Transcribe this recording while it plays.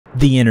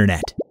The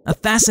internet, a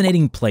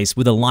fascinating place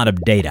with a lot of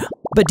data.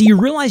 But do you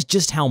realize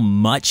just how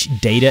much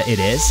data it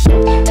is?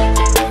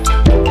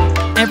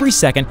 Every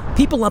second,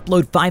 people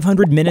upload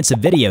 500 minutes of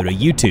video to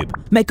YouTube,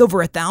 make over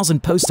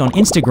 1,000 posts on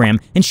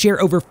Instagram, and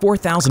share over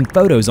 4,000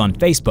 photos on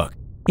Facebook.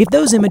 If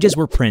those images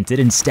were printed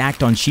and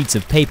stacked on sheets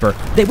of paper,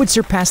 they would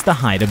surpass the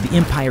height of the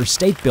Empire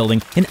State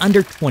Building in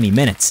under 20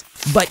 minutes.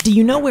 But do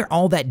you know where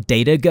all that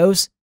data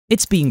goes?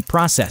 It's being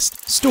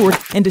processed, stored,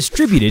 and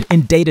distributed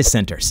in data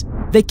centers.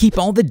 They keep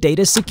all the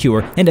data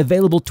secure and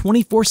available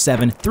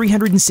 24/7,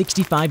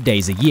 365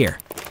 days a year.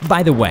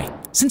 By the way,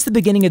 since the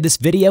beginning of this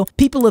video,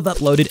 people have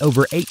uploaded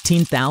over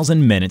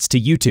 18,000 minutes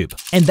to YouTube,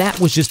 and that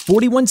was just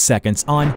 41 seconds on